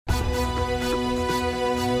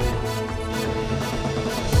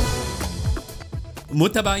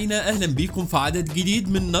متابعينا أهلا بيكم في عدد جديد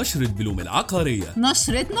من نشرة بلوم العقارية.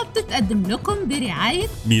 نشرتنا بتتقدم لكم برعاية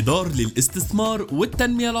مدار للاستثمار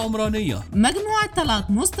والتنمية العمرانية، مجموعة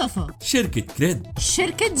طلعت مصطفى، شركة كريد،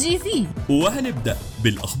 شركة جي في. وهنبدأ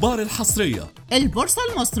بالأخبار الحصرية. البورصة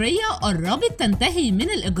المصرية قربت تنتهي من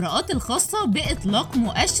الإجراءات الخاصة بإطلاق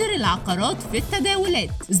مؤشر العقارات في التداولات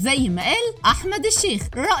زي ما قال أحمد الشيخ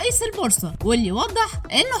رئيس البورصة، واللي وضح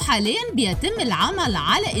إنه حاليا بيتم العمل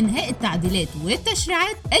على إنهاء التعديلات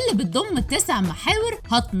والتشريعات اللي بتضم 9 محاور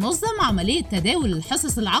هتنظم عملية تداول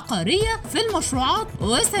الحصص العقارية في المشروعات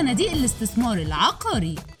وصناديق الاستثمار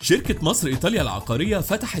العقاري. شركة مصر إيطاليا العقارية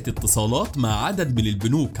فتحت اتصالات مع عدد من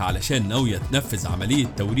البنوك علشان ناوية تنفذ عملية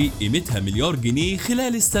توريق قيمتها مليار جنيه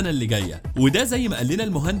خلال السنة اللي جاية، وده زي ما قال لنا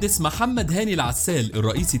المهندس محمد هاني العسال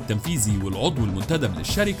الرئيس التنفيذي والعضو المنتدب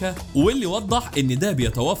للشركة، واللي وضح إن ده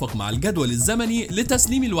بيتوافق مع الجدول الزمني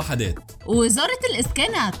لتسليم الوحدات. وزارة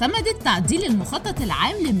الإسكان اعتمدت تعديل المخطط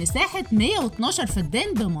العام لمساحة 112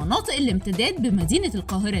 فدان بمناطق الامتداد بمدينة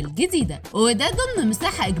القاهرة الجديدة، وده ضمن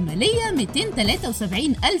مساحة إجمالية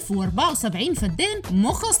 273,074 فدان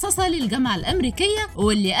مخصصة للجامعة الأمريكية،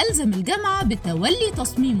 واللي ألزم الجامعة بتولي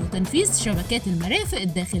تصميم وتنفيذ شبكات المرافق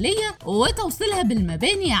الداخلية وتوصيلها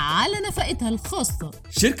بالمباني على نفقتها الخاصة.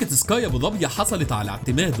 شركة سكاي أبو ظبي حصلت على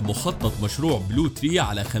اعتماد مخطط مشروع بلو تري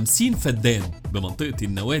على 50 فدان بمنطقة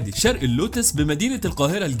النوادي شرق اللوتس بمدينة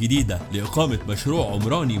القاهرة الجديدة لإقامة مشروع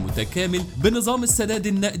عمراني متكامل بنظام السداد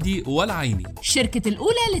النقدي والعيني. الشركة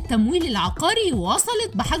الأولى للتمويل العقاري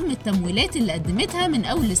وصلت بحجم التمويلات اللي قدمتها من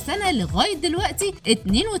أول السنة لغاية دلوقتي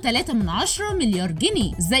 2.3 مليار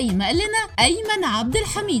جنيه زي ما قال لنا أيمن عبد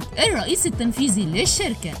الحميد الرئيس التنفيذي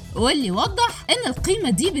للشركة، واللي وضح إن القيمة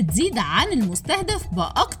دي بتزيد عن المستهدف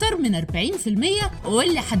بأكتر من 40%،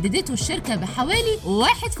 واللي حددته الشركة بحوالي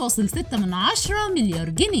 1.6 مليار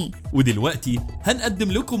جنيه. ودلوقتي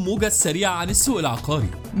هنقدم لكم موجز سريع عن السوق العقاري.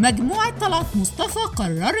 مجموعة طلعت مصطفى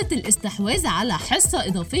قررت الاستحواذ على حصة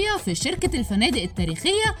إضافية في شركة الفنادق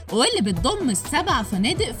التاريخية، واللي بتضم 7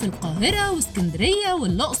 فنادق في القاهرة واسكندرية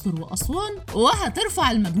والأقصر وأسوان،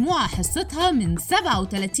 وهترفع المجموعة حصتها من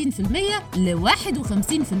 37% ل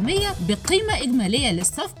 51% بقيمة إجمالية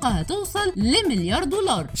للصفقة هتوصل لمليار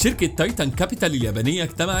دولار. شركة تايتان كابيتال اليابانية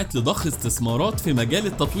اجتمعت لضخ استثمارات في مجال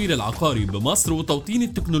التطوير العقاري بمصر وتوطين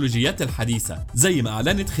التكنولوجيات الحديثة زي ما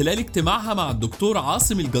أعلنت خلال اجتماعها مع الدكتور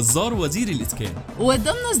عاصم الجزار وزير الإسكان.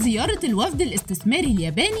 وضمن زيارة الوفد الاستثماري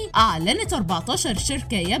الياباني أعلنت 14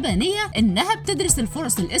 شركة يابانية إنها بتدرس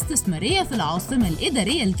الفرص الاستثمارية في العاصمة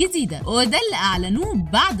الإدارية الجديدة، وده اللي أعلنوه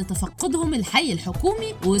بعد تفقدهم الحي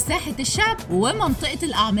الحكومي وساحة الشعب ومنطقة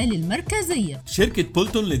الأعمال المركزية. شركة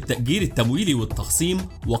بولتون للتأجير التمويلي والتخصيم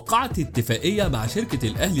وقعت اتفاقية مع شركة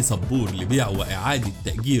الأهلي صبور لبيع وإعادة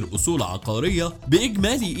تأجير أصول عقارية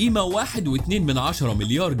بإجمالي قيمة 1.2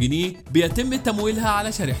 مليار جنيه بيتم تمويلها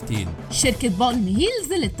على شريحتين. شركة بلوم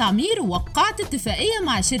هيلز للتعمير وقعت اتفاقية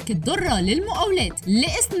مع شركة درة للمقاولات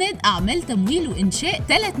لإسناد أعمال تمويل وإنشاء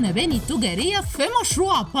 3 مباني تجارية في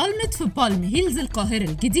مشروع بالمت في بلوم هيلز القاهرة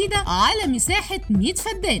الجديدة على مساحة 100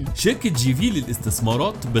 فدان. شركة جي في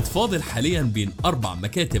للاستثمارات بتفاضل حاليا بين 4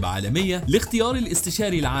 مكاتب عالمية لاختيار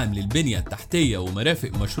الاستشاري العام للبنية التحتية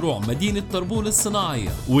ومرافق مشروع مدينة طربول الصناعية،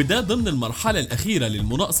 وده ضمن المرحلة الأخيرة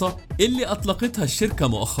للمناقصة اللي أطلقتها الشركة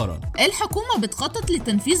مؤخرا. الحكومة بتخطط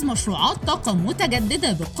لتنفيذ مشروعات طاقة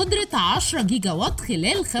متجددة بقدرة 10 جيجا وات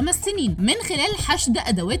خلال 5 سنين من خلال حشد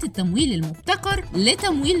أدوات التمويل المبتكر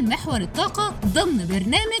لتمويل محور الطاقة ضمن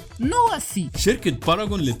برنامج نوفي. شركة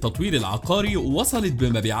باراجون للتطوير العقاري وصلت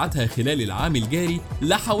بمبيعاتها خلال العام الجاري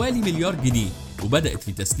لحوالي مليار جنيه، وبدأت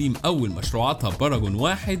في تسليم أول مشروعاتها باراجون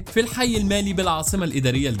 1 في الحي المالي بالعاصمة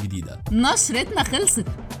الإدارية الجديدة. نشرتنا خلصت،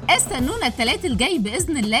 استنونا الثلاث الجاي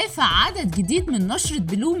بإذن الله في عدد جديد من نشرة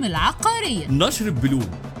بلوم العقارية. نشرة بلوم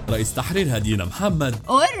رئيس تحريرها دينا محمد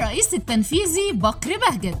والرئيس التنفيذي بكر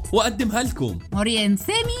بهجت، وقدمها لكم مريان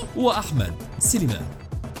سامي وأحمد سليمان.